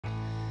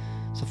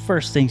So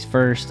first things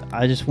first,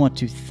 I just want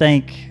to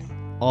thank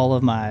all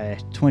of my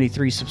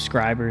 23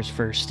 subscribers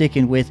for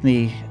sticking with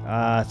me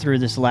through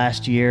this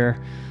last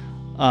year.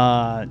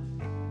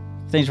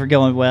 Things were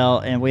going well,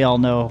 and we all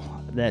know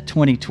that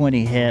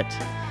 2020 hit,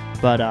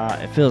 but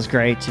it feels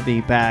great to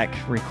be back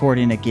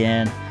recording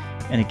again.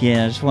 And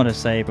again, I just want to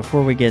say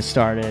before we get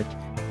started,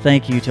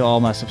 thank you to all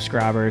my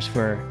subscribers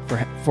for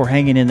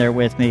hanging in there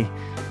with me,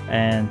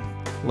 and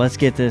let's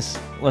kick this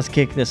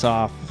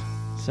off.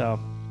 So,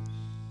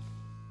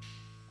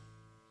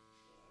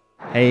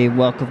 hey,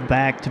 welcome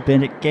back to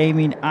Bennett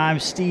Gaming. I'm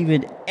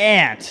Steven,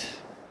 and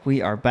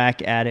we are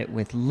back at it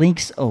with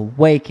Link's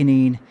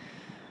Awakening.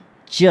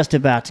 Just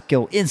about to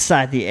go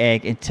inside the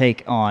egg and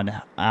take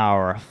on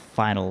our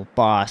final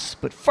boss.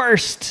 But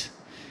first,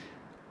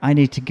 I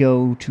need to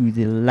go to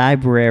the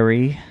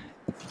library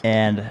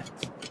and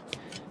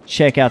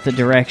check out the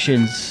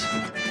directions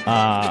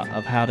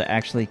of how to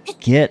actually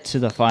get to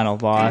the final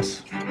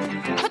boss.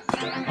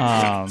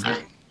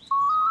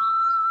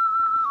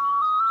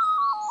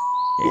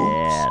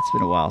 Yeah, it's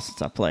been a while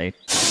since I played.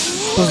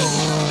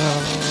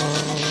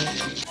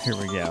 Here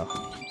we go.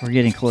 We're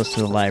getting close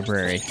to the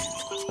library.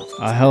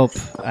 I hope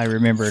I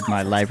remembered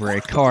my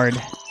library card.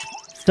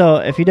 So,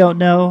 if you don't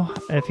know,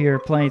 if you're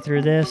playing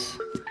through this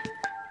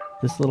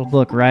little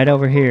book right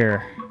over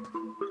here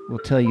will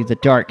tell you the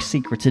dark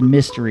secrets and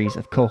mysteries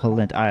of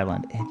Koholint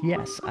Island. And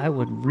yes, I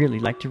would really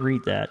like to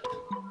read that.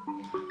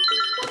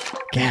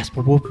 Gasp,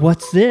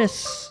 what's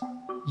this?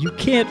 You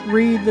can't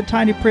read the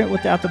tiny print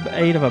without the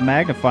aid of a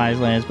magnifying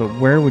lens, but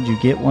where would you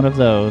get one of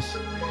those?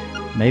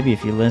 Maybe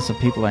if you lend some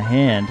people a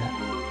hand,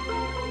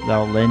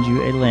 they'll lend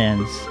you a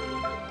lens.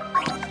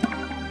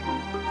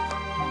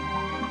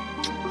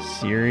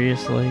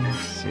 Seriously?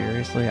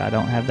 Seriously? I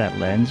don't have that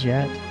lens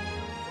yet?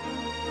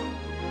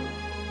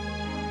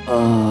 Okay.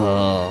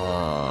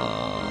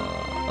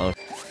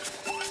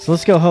 So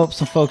let's go help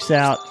some folks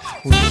out.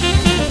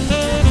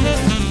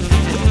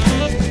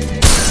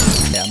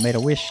 Yeah, I made a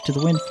wish to the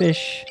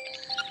windfish.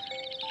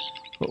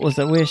 What was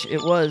that wish?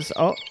 It was...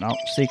 Oh, no,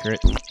 secret.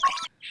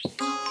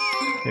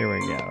 Here we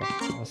go.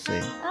 Let's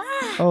see.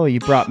 Oh, you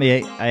brought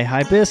me a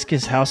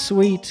hibiscus. How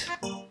sweet.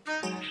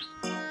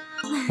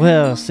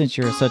 Well, since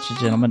you're such a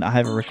gentleman, I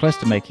have a request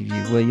to make of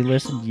you. Will you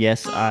listen?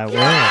 Yes, I will.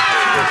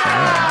 Yes,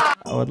 I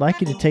will. I would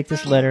like you to take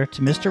this letter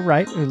to Mr.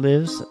 Wright, who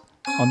lives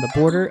on the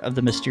border of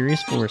the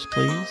mysterious forest,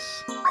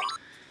 please.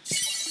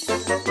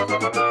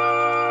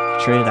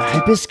 Traded a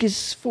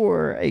hibiscus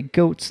for a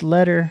goat's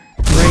letter.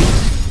 Great.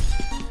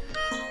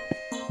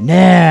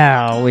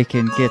 Now we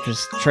can get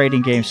this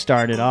trading game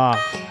started off.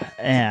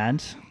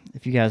 And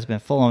if you guys have been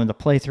following the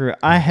playthrough,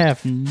 I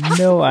have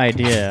no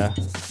idea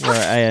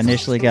where I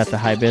initially got the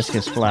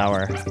hibiscus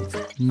flower.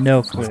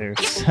 No clue.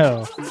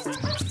 So,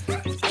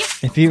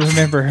 if you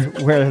remember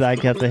where I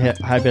got the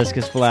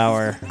hibiscus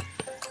flower,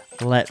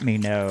 let me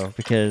know,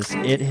 because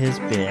it has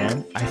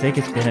been, I think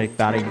it's been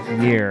about a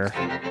year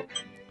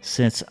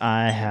since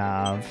I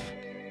have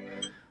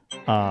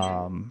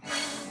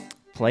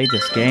played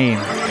this game.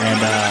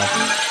 And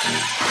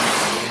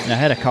I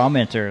had a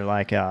commenter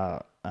like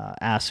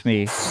asked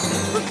me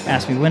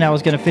when I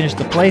was going to finish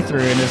the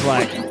playthrough, and it's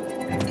like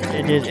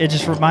it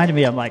just reminded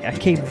me. I'm like, I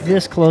came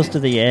this close to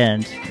the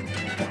end,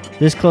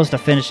 this close to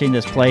finishing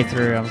this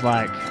playthrough. I was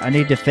like, I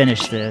need to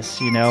finish this,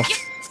 you know,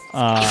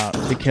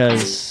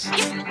 because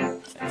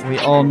we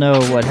all know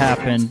what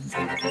happened.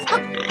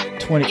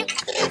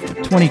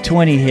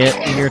 2020 hit.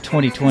 The year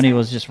 2020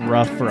 was just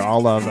rough for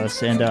all of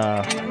us, and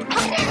I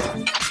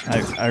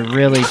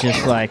really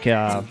just like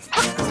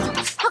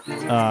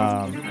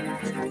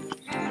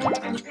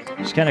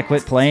just kind of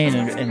quit playing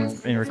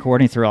and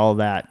recording through all of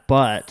that.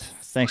 But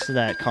thanks to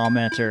that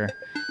commenter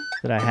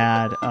that I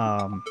had,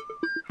 I'm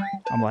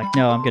like,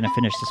 no, I'm going to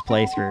finish this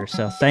playthrough.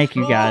 So thank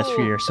you guys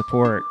for your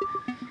support.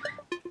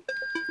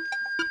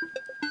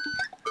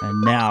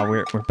 And now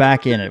we're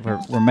back in it.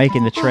 We're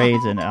making the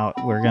trades, and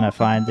we're going to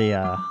find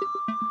the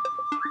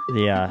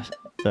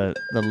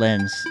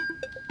lens.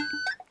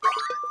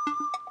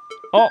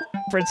 Oh,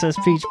 Princess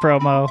Peach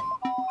promo.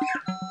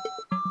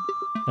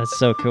 That's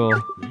so cool.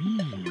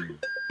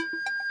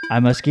 I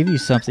must give you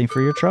something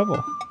for your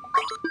trouble.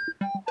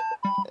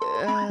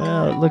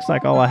 Well, it looks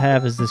like all I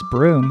have is this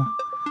broom.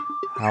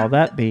 How'll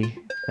that be?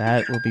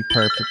 That will be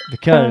perfect,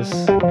 because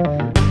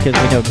we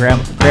know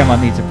Grandma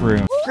needs a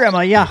broom.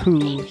 Grandma,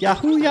 yahoo!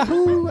 Yahoo,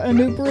 yahoo! A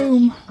new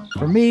broom!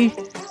 For me,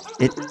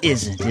 it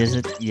isn't, is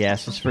it?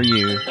 Yes, it's for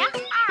you.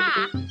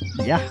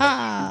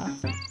 Yaha!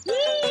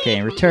 Okay,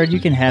 in return, you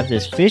can have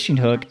this fishing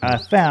hook I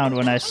found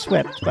when I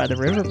swept by the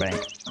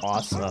riverbank.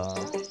 Awesome.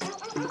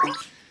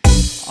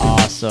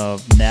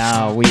 Awesome.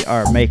 Now we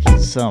are making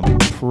some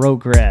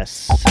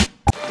progress.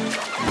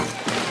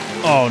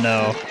 Oh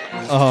no.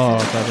 Oh, I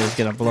thought it was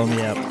gonna blow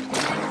me up.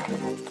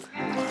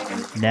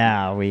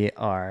 Now we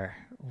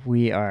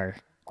are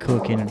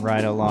cooking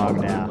right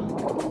along now.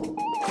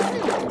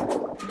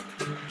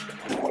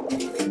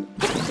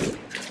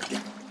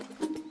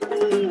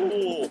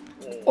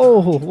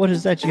 Oh, what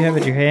is that you have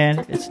in your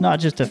hand? It's not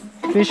just a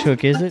fish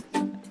hook, is it?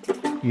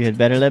 You had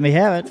better let me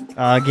have it.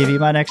 I'll give you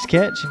my next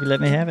catch if you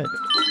let me have it.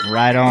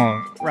 Right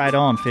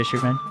on,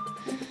 fisherman.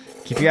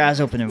 Keep your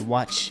eyes open and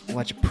watch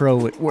a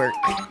pro at work.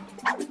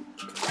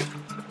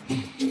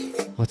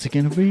 What's it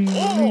gonna be?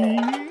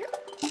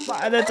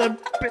 That's a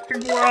big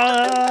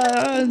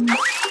one.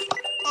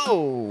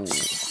 Oh!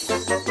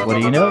 What do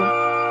you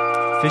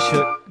know? Fish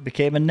hook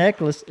became a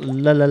necklace.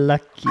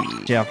 Lucky.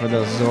 Watch out for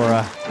those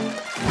Zora.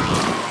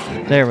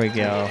 There we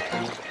go.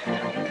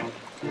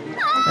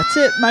 That's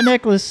it, my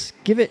necklace.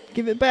 Give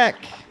it back.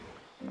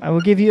 I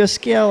will give you a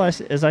scale,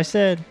 as I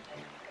said.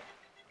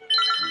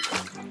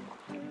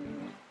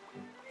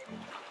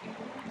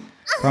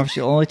 Promise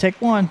you'll only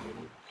take one.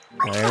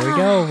 There we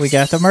go. We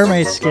got the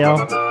mermaid scale.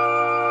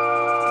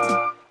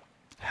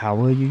 How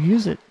will you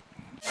use it?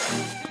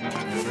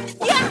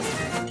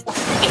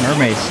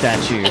 Mermaid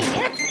statue.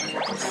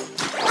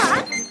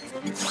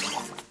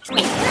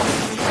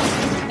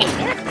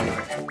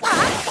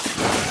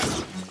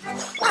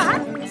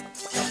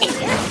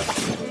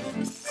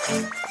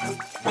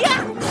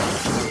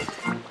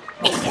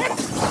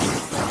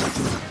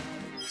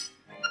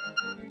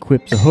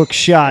 Equip the hook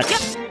shot.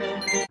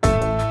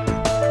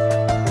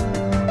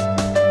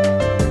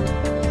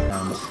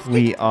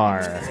 We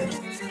are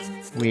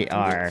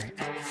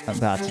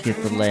about to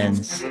get the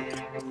lens.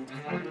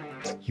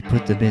 You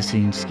put the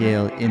missing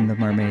scale in the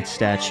mermaid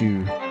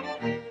statue.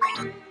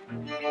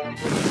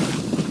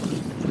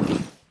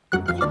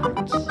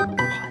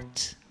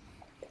 What?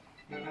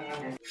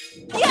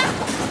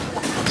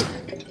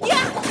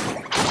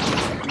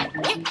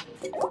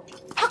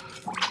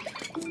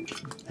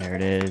 There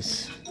it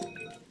is.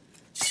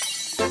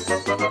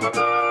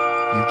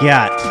 You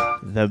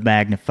got the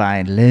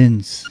magnifying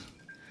lens.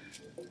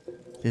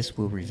 This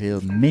will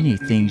reveal many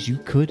things you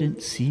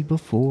couldn't see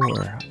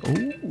before.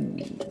 Ooh.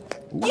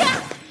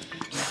 Like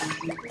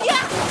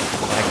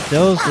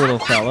those little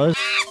fellas.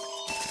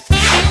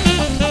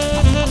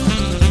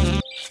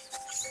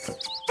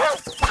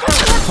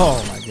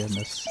 Oh my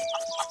goodness.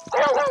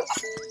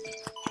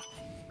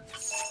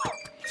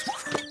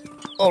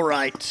 All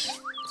right.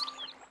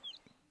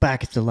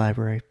 Back at the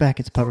library. Back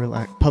at the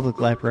public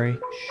library. Shh.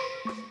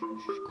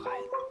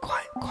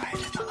 Quiet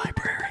in the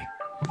library.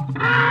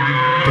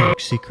 Dark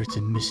secrets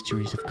and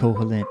mysteries of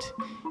Koholint.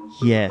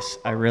 Yes,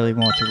 I really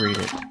want to read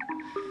it.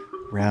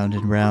 Round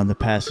and round the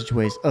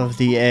passageways of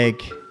the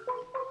egg.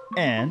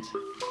 And,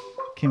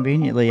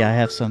 conveniently, I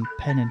have some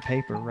pen and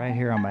paper right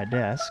here on my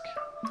desk.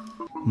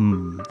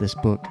 This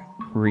book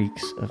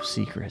reeks of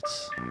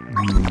secrets.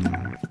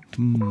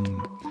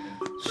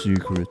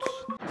 Secrets.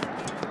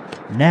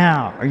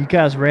 Now, are you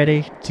guys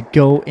ready to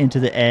go into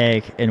the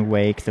egg and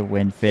wake the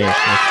windfish?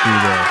 Let's do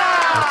this.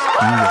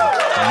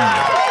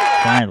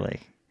 Finally.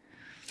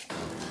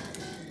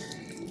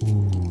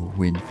 Ooh,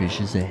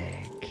 windfish's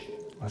egg.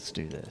 Let's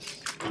do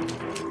this.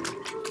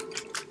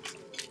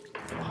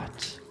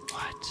 What?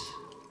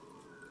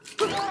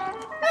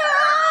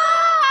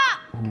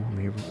 Ooh,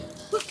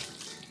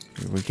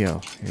 here we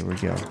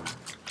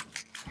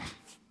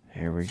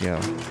go.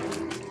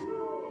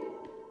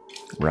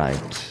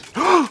 Right.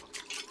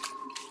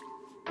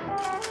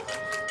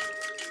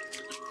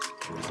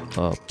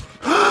 Up.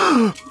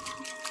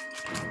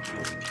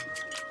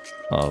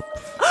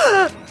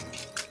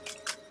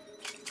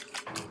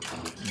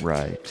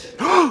 Right.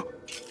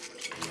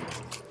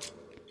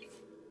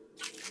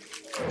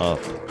 Up.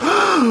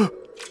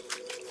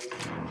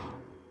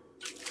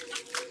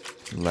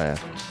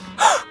 Left.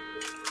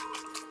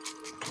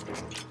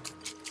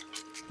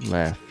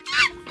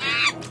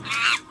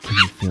 Can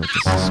you feel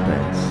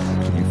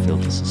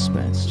the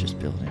suspense? Just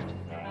building.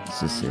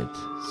 This is it.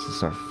 This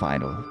is our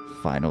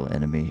final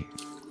enemy.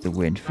 The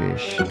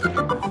windfish.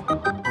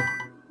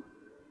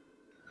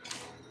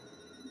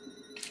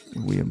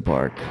 We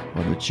embark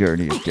on the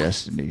journey of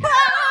destiny.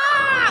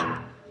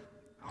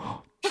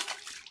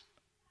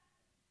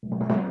 We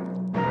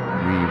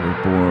were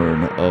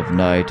born of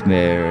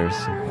nightmares.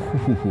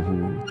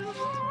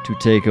 To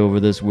take over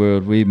this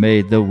world, we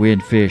made the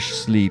windfish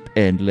sleep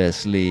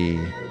endlessly.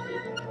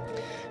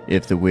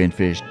 If the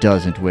windfish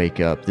doesn't wake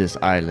up, this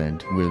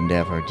island will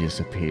never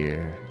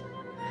disappear.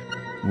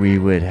 We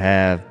would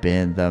have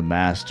been the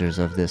masters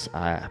of this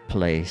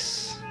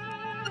place.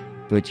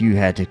 But you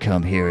had to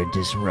come here and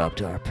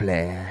disrupt our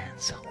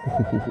plans.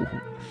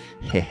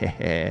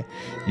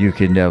 You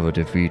can never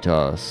defeat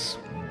us.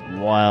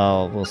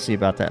 Well, we'll see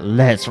about that.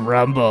 Let's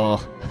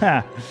rumble.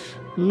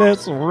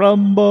 Let's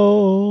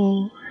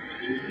rumble.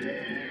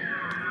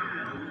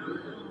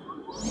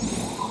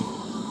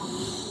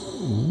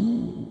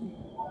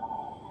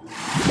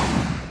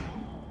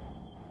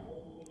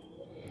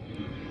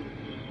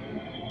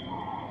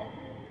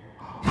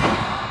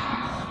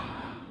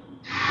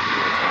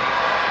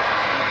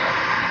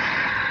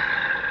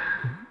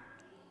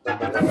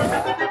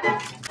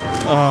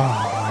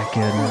 Oh my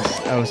goodness.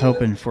 I was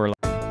hoping for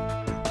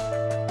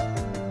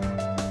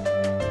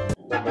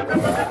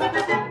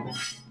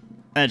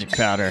magic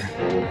powder.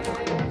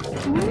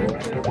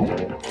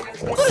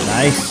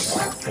 Nice.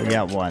 We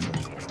got one.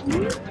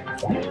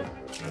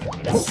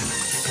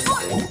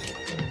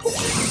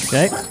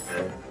 Okay.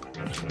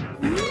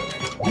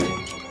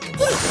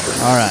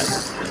 All right.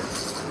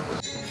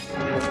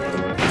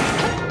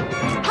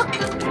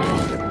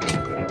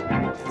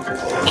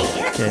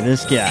 Okay,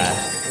 this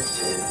guy.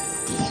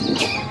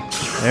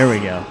 There we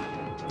go.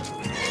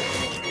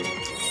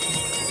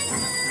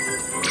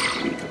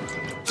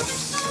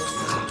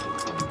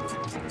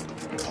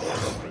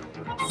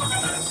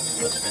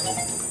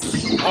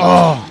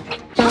 Oh.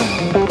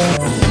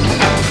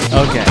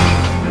 Okay.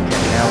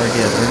 Now we're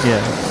good. We're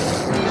good.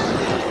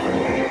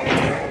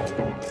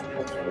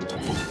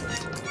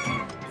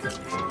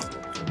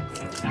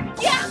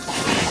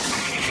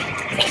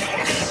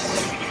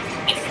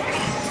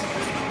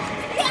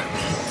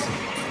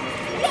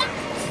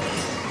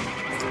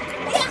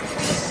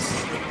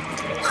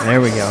 There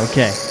we go.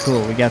 Okay,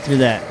 cool. We got through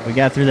that. We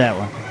got through that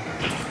one.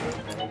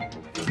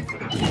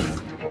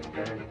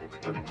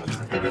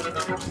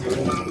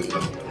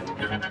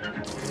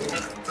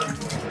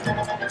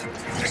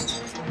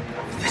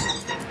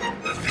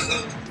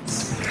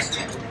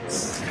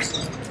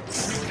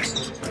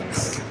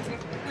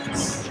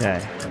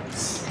 Okay.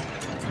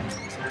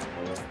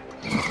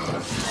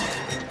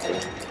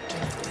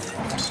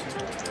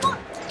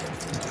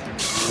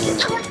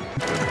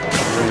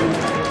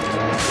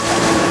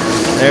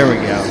 There we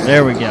go.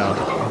 There we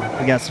go.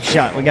 We got some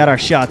shot. We got our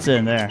shots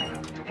in there.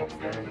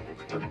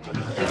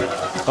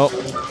 Oh.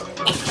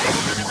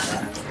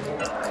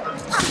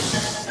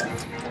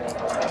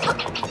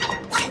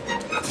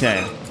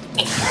 Okay.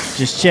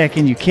 Just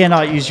checking. You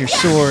cannot use your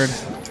sword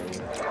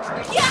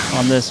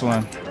on this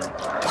one.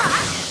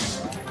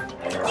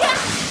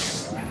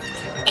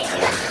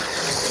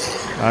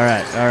 All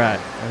right. All right.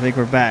 I think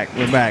we're back.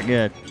 We're back.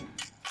 Good.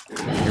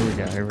 Here we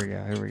go. Here we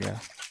go. Here we go.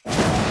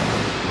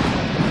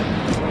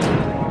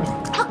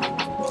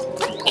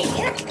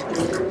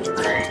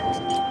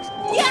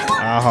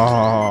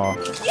 Oh.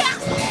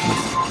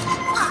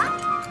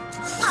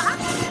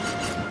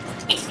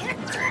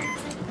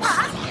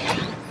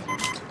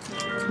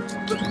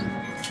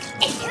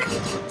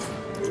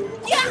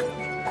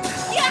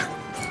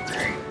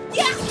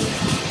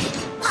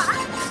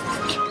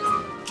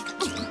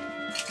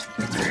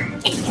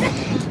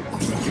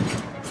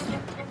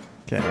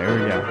 Okay, there we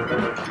go.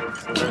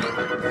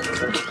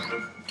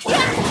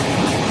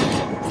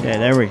 Okay,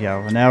 there we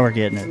go. Well, now we're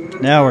getting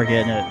it. Now we're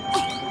getting it.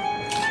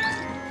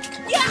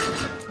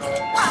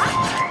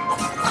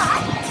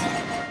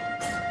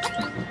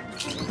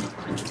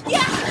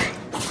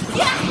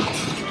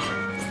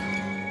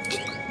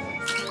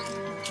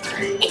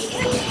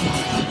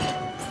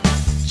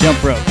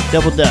 Jump rope,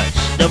 double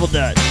dutch, double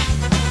dutch.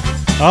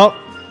 Oh.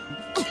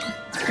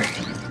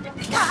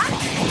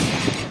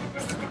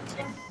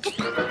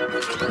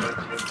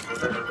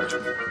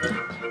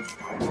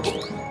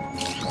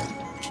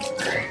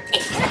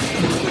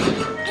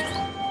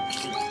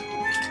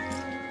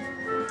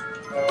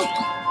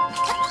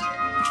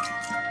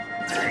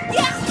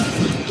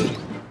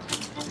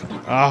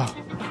 Oh.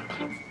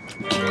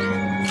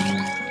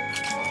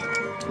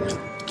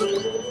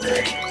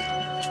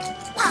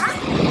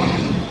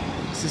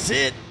 This is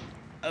it.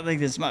 I think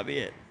this might be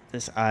it.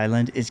 This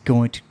island is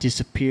going to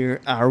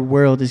disappear. Our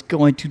world is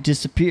going to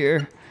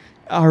disappear.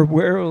 Our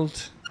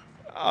world.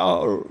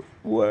 Our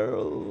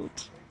world.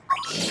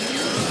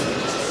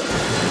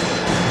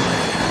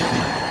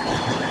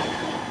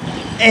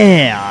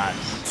 And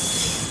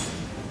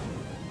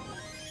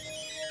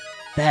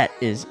that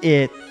is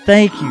it.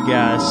 Thank you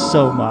guys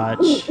so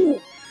much.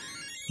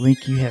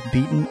 Link, you have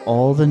beaten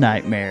all the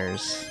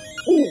nightmares.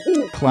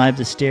 Climb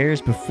the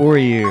stairs before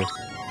you.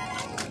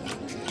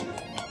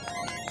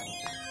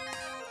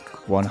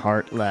 One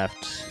heart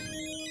left.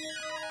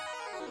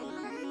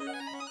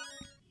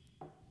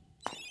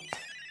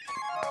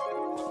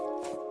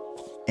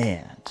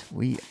 And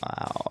we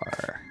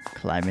are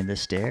climbing the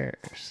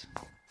stairs.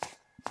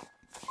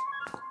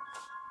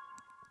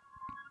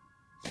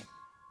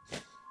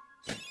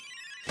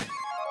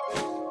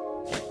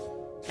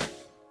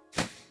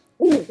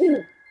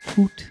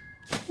 Hoot,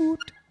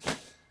 hoot.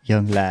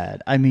 Young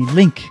lad, I mean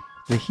Link,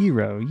 the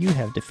hero, you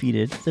have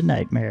defeated the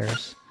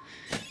nightmares.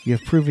 You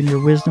have proven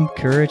your wisdom,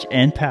 courage,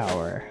 and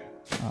power.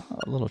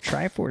 A little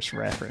Triforce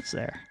reference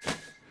there.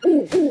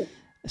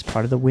 As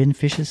part of the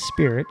Windfish's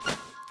spirit,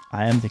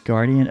 I am the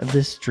guardian of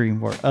this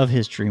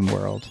his dream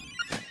world.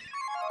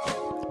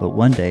 But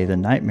one day, the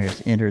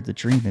nightmares entered the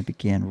dream and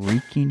began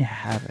wreaking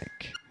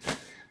havoc.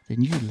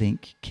 Then you,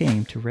 Link,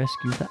 came to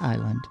rescue the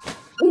island.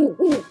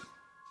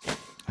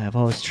 I have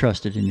always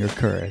trusted in your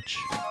courage.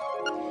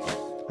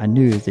 I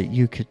knew that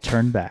you could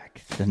turn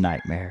back the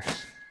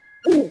nightmares.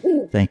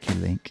 Thank you,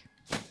 Link.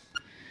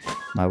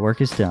 My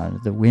work is done.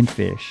 The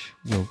Windfish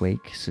will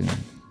wake soon.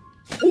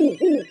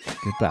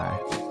 Goodbye.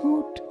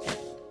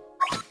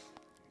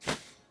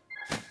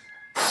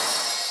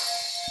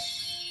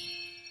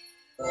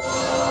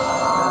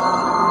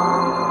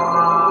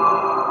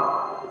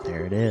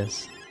 There it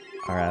is.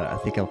 All right, I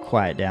think I'll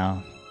quiet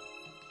down.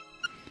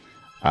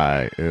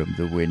 I am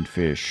the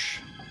Windfish.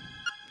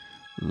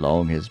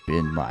 Long has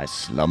been my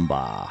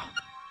slumber.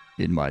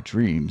 In my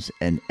dreams,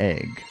 an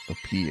egg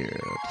appeared.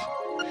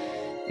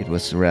 It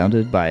was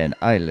surrounded by an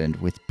island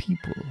with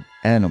people,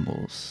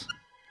 animals,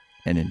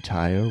 an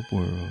entire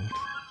world.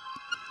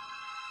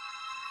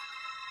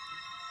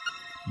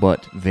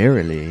 But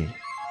verily,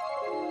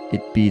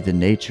 it be the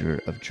nature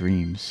of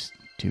dreams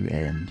to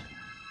end.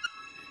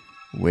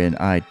 When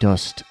I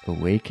dust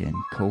awaken,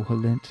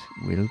 Koholint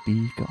will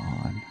be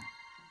gone.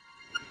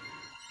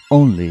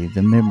 Only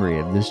the memory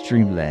of this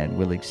dreamland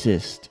will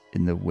exist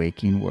in the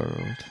waking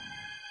world.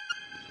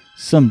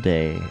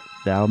 Someday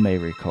thou may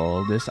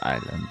recall this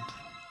island.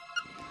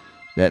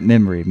 That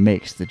memory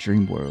makes the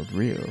dream world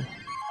real.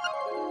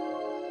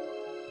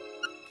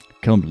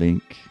 Come,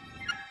 Link,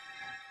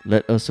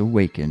 let us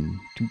awaken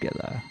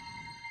together.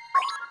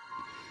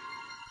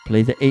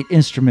 Play the 8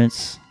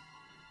 instruments,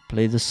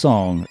 play the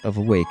song of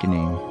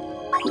awakening.